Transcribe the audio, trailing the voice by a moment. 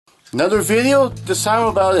Another video, this time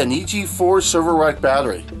about an EG4 server rack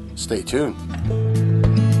battery. Stay tuned.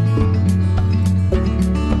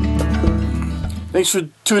 Thanks for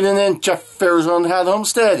tuning in, Jeff Ferris on Hat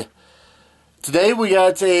Homestead. Today we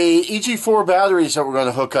got a EG4 batteries that we're going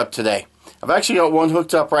to hook up today. I've actually got one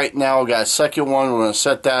hooked up right now. I've got a second one. We're going to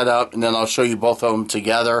set that up, and then I'll show you both of them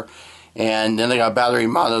together. And then I got battery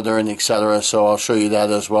monitor and etc. So I'll show you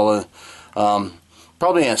that as well.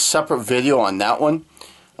 Probably in a separate video on that one.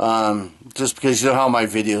 Just because you know how my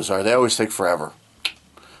videos are. They always take forever.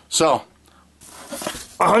 So,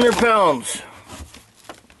 100 pounds.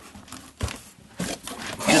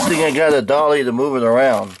 Good thing I got a dolly to move it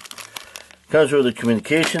around. Comes with a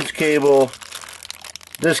communications cable.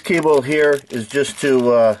 This cable here is just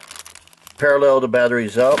to parallel the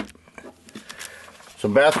batteries up.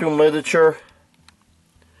 Some bathroom literature.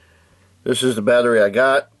 This is the battery I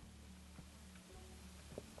got.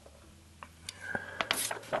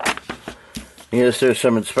 Yes, there's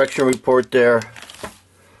some inspection report there.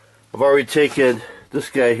 I've already taken this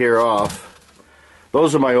guy here off.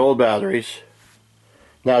 Those are my old batteries.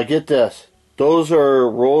 Now get this. Those are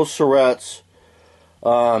Rolls Surrett's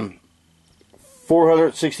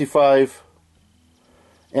 465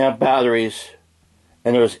 amp batteries,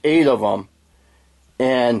 and there's 8 of them,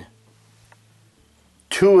 and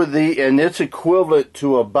and it's equivalent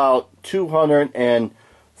to about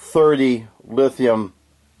 230 lithium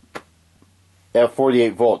at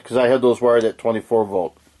 48 volt, because I had those wired at 24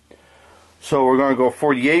 volt. So we're going to go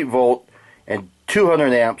 48 volt and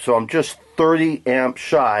 200 amps, so I'm just 30 amps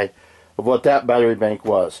shy of what that battery bank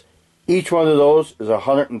was. Each one of those is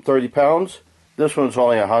 130 pounds. This one's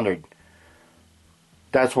only 100.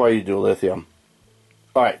 That's why you do lithium.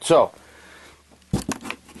 Alright, so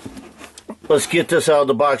let's get this out of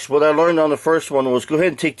the box. What I learned on the first one was go ahead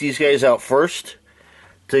and take these guys out first.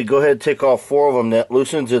 Go ahead and take all 4 of them. That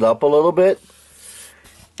loosens it up a little bit.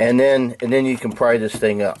 And then you can pry this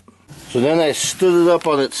thing up. So then I stood it up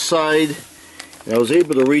on its side, and I was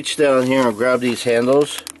able to reach down here and grab these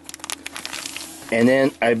handles, and then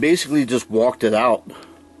I basically just walked it out.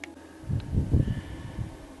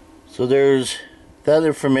 So there's that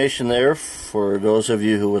information there for those of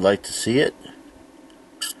you who would like to see it.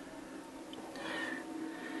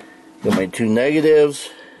 Got my 2 negatives,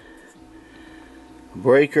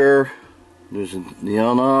 breaker, there's the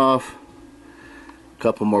on off,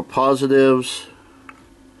 couple more positives,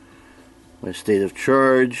 my state of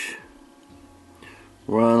charge,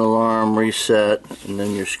 run, alarm, reset, and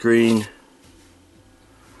then your screen.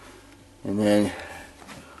 And then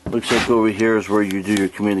looks like over here is where you do your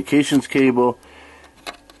communications cable.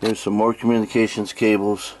 There's some more communications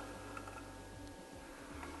cables.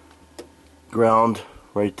 Ground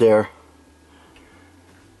right there.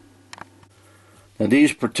 Now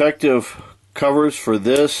these protective covers for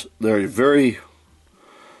this, they're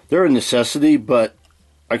a necessity, but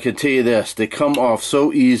I can tell you this, they come off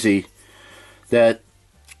so easy that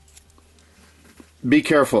be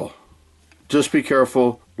careful. Just be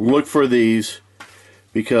careful. Look for these,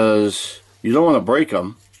 because you don't want to break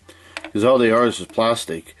them, because all they are is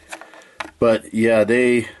plastic. But yeah,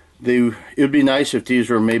 it would be nice if these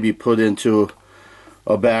were maybe put into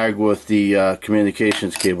a bag with the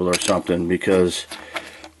communications cable or something, because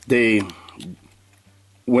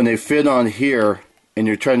when they fit on here and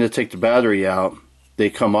you're trying to take the battery out, they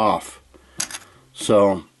come off.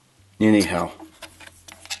 So anyhow,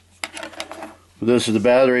 this is the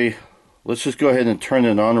battery. Let's just go ahead and turn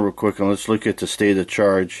it on real quick, and let's look at the state of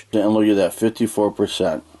charge. And look at that,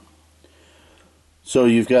 54%. So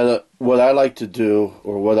you've got what I like to do,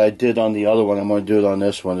 or what I did on the other one, I'm going to do it on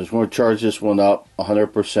this one, is I'm going to charge this one up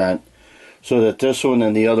 100%, so that this one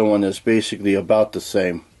and the other one is basically about the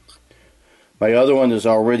same. My other one is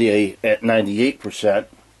already at 98%.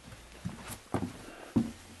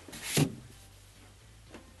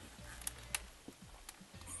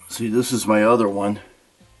 See, this is my other one.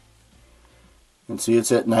 And see,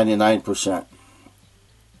 it's at 99%.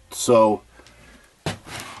 So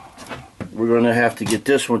we're going to have to get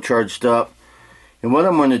this one charged up. And what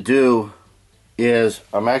I'm going to do is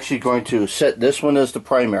I'm actually going to set this one as the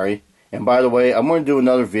primary. And by the way, I'm going to do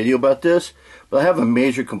another video about this, but I have a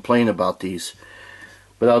major complaint about these.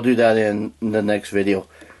 But I'll do that in the next video.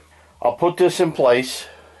 I'll put this in place,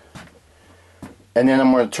 and then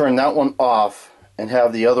I'm going to turn that one off and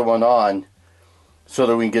have the other one on, so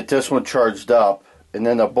that we can get this one charged up, and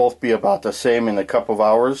then they'll both be about the same in a couple of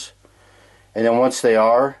hours. And then once they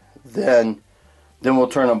are, then we'll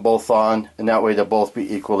turn them both on, and that way they'll both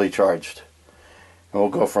be equally charged. And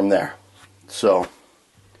we'll go from there. So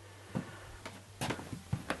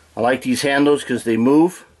I like these handles because they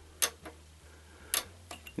move.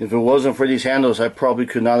 If it wasn't for these handles, I probably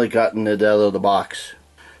could not have gotten it out of the box.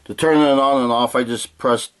 To turn it on and off, I just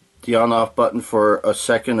press the on-off button for a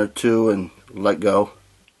second or two and let go.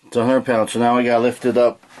 It's 100 pounds, so now I gotta lift it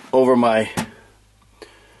up over my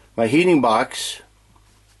heating box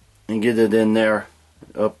and get it in there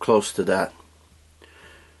up close to that.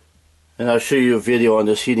 And I'll show you a video on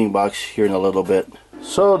this heating box here in a little bit.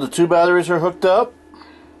 So the two batteries are hooked up,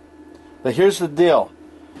 but here's the deal.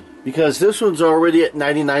 Because this one's already at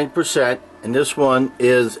 99% and this one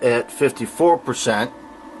is at 54%,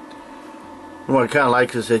 what I kind of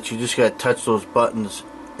like is that you just got to touch those buttons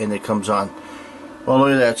and it comes on. Well,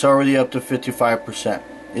 look at that, it's already up to 55%.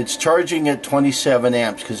 It's charging at 27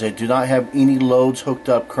 amps because I do not have any loads hooked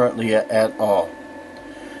up currently at all.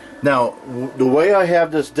 Now, the way I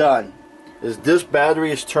have this done is this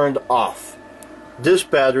battery is turned off. This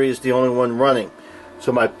battery is the only one running.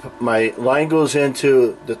 So my line goes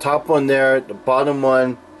into the top one there, the bottom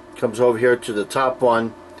one comes over here to the top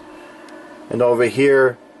one, and over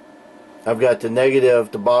here I've got the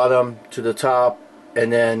negative, the bottom to the top,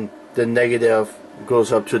 and then the negative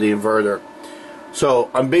goes up to the inverter. So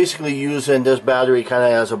I'm basically using this battery kind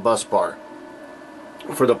of as a bus bar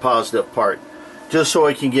for the positive part, just so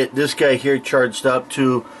I can get this guy here charged up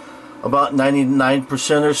to about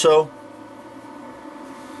 99% or so.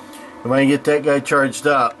 If I can get that guy charged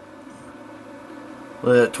up,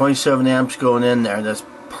 look at 27 amps going in there.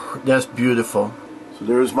 That's beautiful. So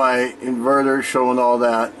there's my inverter showing all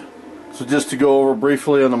that. So just to go over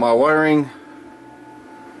briefly on my wiring,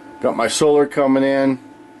 got my solar coming in,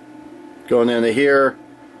 going into here.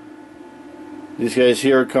 These guys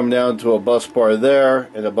here come down to a bus bar there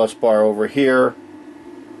and a bus bar over here,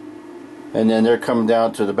 and then they're coming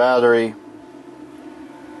down to the battery.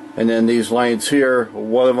 And then these lines here,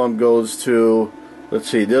 one of them goes to, let's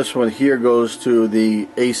see, this one here goes to the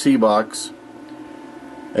AC box,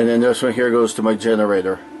 and then this one here goes to my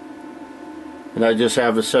generator. And I just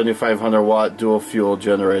have a 7500 watt dual fuel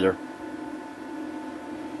generator.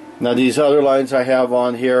 Now these other lines I have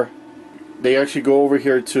on here, they actually go over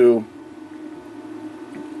here to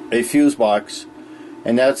a fuse box,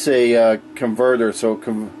 and that's a converter,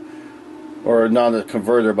 or not a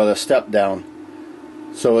converter but a step down.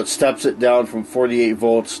 So it steps it down from 48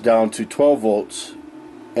 volts down to 12 volts,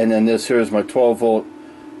 and then this here is my 12 volt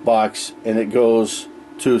box, and it goes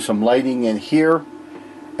to some lighting in here,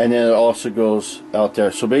 and then it also goes out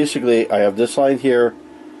there. So basically I have this line here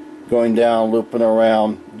going down, looping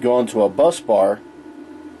around, going to a bus bar,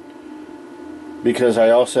 because I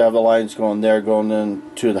also have the lines going there, going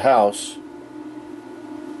into the house,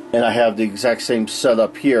 and I have the exact same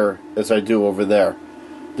setup here as I do over there.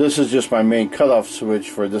 This is just my main cutoff switch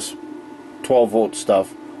for this 12 volt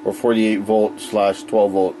stuff, or 48 volt /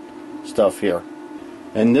 12 volt stuff here.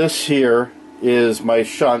 And this here is my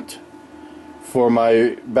shunt for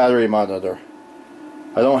my battery monitor.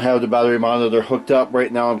 I don't have the battery monitor hooked up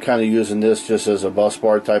right now. I'm kind of using this just as a bus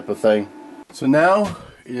bar type of thing. So now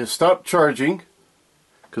it has stopped charging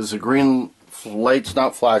because the green light's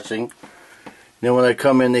not flashing. Then when I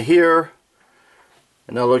come into here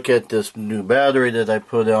and I look at this new battery that I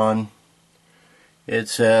put on, it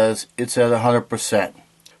says it's at 100%.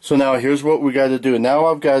 So now here's what we got to do. Now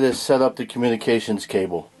I've got to set up the communications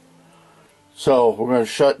cable. So we're going to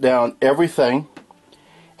shut down everything,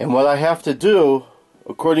 and what I have to do,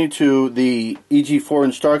 according to the EG4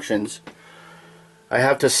 instructions, I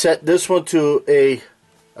have to set this one to a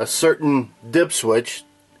certain dip switch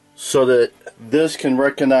so that this can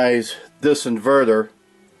recognize this inverter.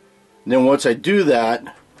 And then once I do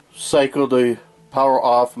that, cycle the power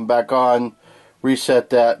off and back on, reset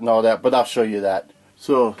that and all that, but I'll show you that.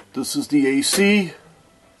 So this is the AC,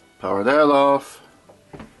 power that off.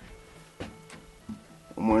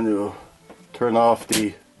 I'm going to turn off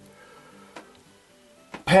the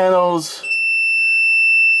panels,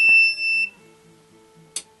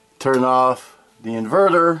 turn off the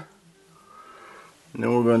inverter, and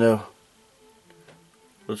then we're going to,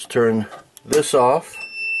 let's turn this off,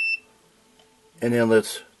 and then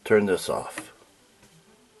let's turn this off.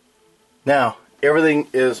 Now everything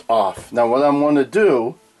is off. Now what I'm going to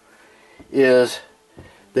do is,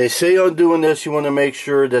 they say on doing this you want to make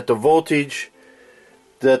sure that the voltage,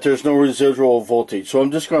 that there's no residual voltage. So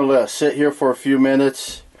I'm just going to let it sit here for a few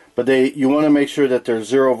minutes, but you want to make sure that there's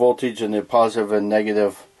zero voltage in the positive and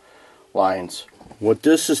negative lines. What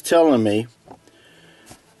this is telling me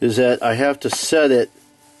is that I have to set it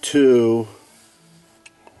to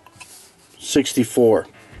 64.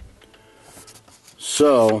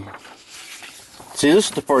 So, see, this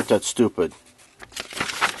is the part that's stupid.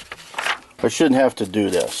 I shouldn't have to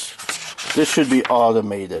do this. This should be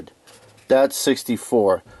automated. that's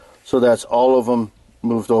 64. So that's all of them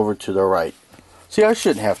moved over to the right. See, I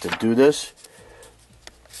shouldn't have to do this.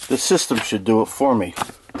 The system should do it for me.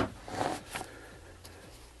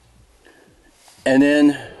 And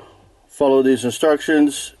then follow these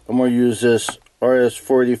instructions. I'm going to use this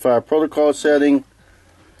RS485 protocol setting.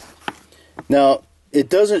 Now, it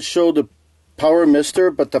doesn't show the power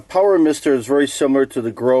emitter, but the power emitter is very similar to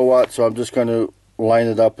the grow watt, so I'm just going to line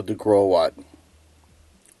it up with the grow watt.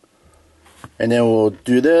 And then we'll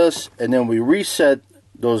do this, and then we reset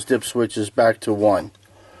those dip switches back to 1.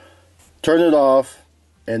 Turn it off,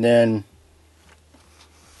 and then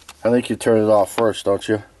I think you turn it off first, don't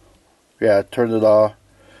you? Yeah, turn it off.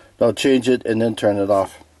 No, change it and then turn it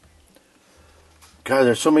off. God,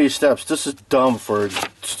 there's so many steps. This is dumb for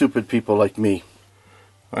stupid people like me.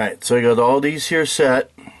 Alright, so I got all these here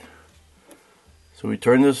set. So we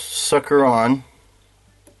turn this sucker on.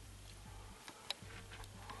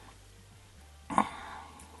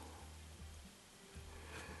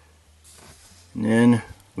 And then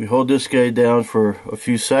we hold this guy down for a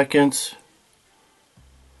few seconds.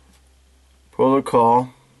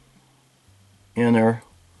 Protocol. Enter.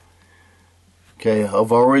 Okay,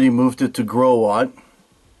 I've already moved it to grow watt.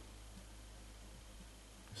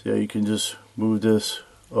 See how you can just move this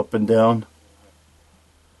up and down.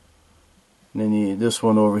 And then this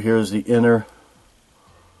one over here is the inner.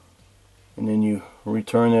 And then you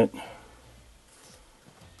return it.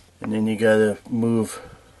 And then you gotta move.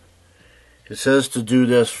 It says to do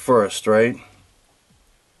this first, right?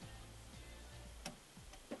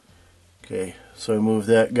 Okay, so I move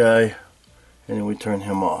that guy. And then we turn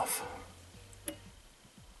him off.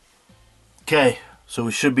 Okay, so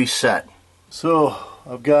we should be set. So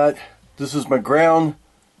I've got, this is my ground,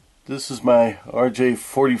 this is my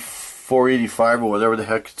RJ4485 or whatever the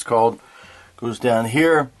heck it's called. Goes down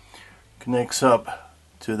here, connects up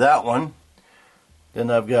to that one.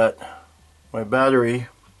 Then I've got my battery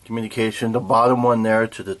communication, the bottom one there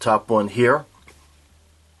to the top one here.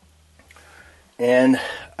 And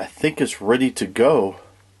I think it's ready to go.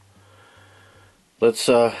 Let's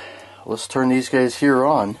turn these guys here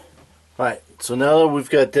on. Alright, so now that we've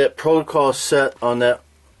got that protocol set on that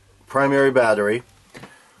primary battery,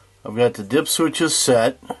 I've got the dip switches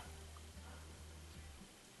set.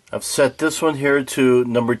 I've set this one here to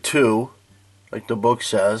number 2, like the book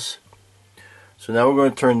says. So now we're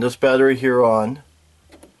going to turn this battery here on.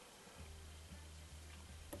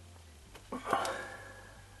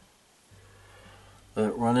 Let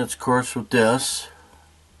it run its course with this.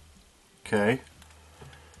 Okay.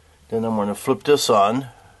 Then I'm going to flip this on.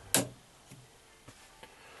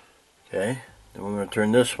 Okay, then we're going to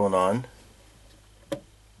turn this one on.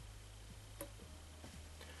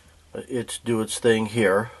 Let it do its thing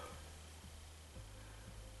here.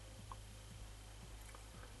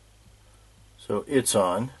 So it's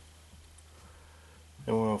on.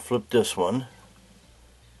 Then we're going to flip this one.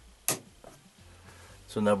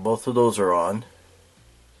 So now both of those are on.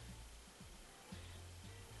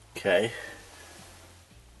 Okay.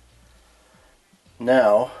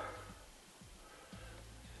 Now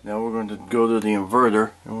we're going to go to the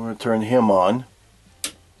inverter and we're going to turn him on.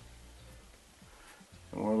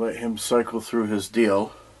 And we'll let him cycle through his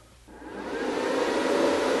deal.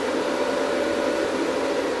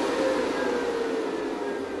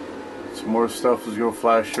 Some more stuff is going to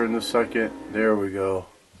flash here in a second. There we go.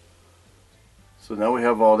 So now we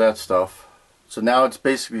have all that stuff. So now it's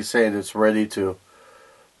basically saying it's ready to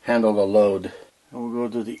handle the load. And we'll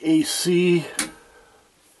go to the AC.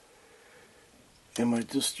 In my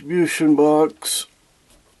distribution box.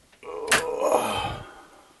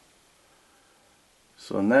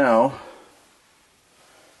 So now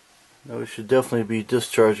we should definitely be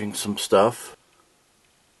discharging some stuff.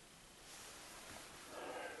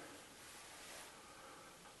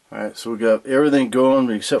 Alright, so we got everything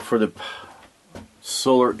going except for the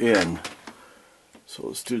solar in. So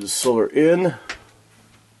let's do the solar in.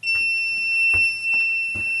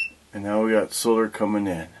 And now we got solar coming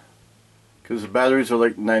in. Because the batteries are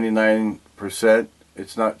like 99%,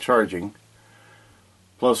 it's not charging.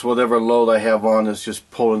 Plus whatever load I have on is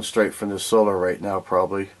just pulling straight from the solar right now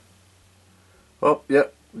probably. Oh,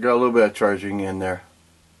 yep, got a little bit of charging in there.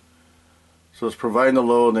 So it's providing the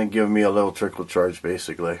load and then giving me a little trickle charge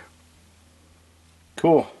basically.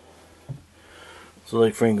 Cool. So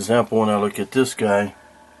like for example, when I look at this guy,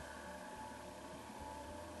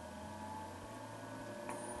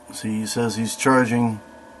 see he says he's charging.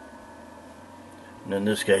 And then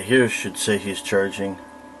this guy here should say he's charging.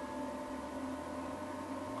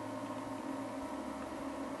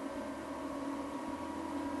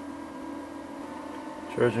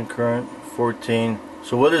 Charging current 14.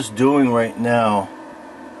 So what it's doing right now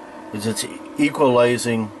is it's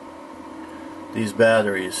equalizing these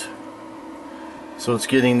batteries. So it's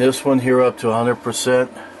getting this one here up to 100%,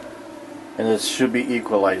 and it should be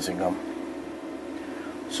equalizing them.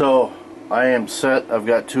 So I am set. I've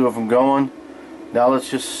got 2 of them going. Now let's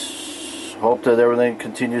just hope that everything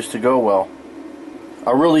continues to go well.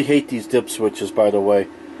 I really hate these dip switches, by the way.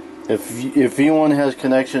 If anyone has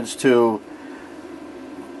connections to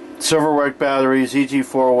Silverware batteries,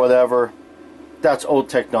 EG4, whatever, that's old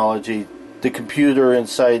technology. The computer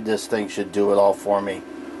inside this thing should do it all for me.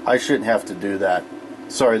 I shouldn't have to do that.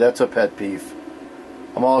 Sorry, that's a pet peeve.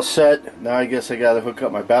 I'm all set. Now I guess I gotta hook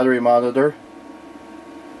up my battery monitor,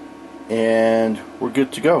 and we're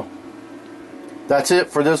good to go. That's it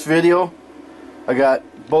for this video. I got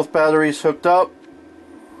both batteries hooked up,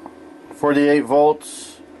 48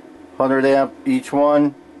 volts, 100 amp each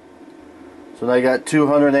one. So now I got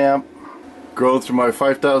 200 amp going through my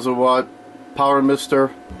 5,000 watt power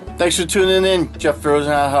mister. Thanks for tuning in. Jeff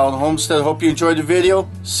Rosenhout Homestead. Hope you enjoyed the video.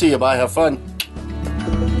 See you. Bye. Have fun.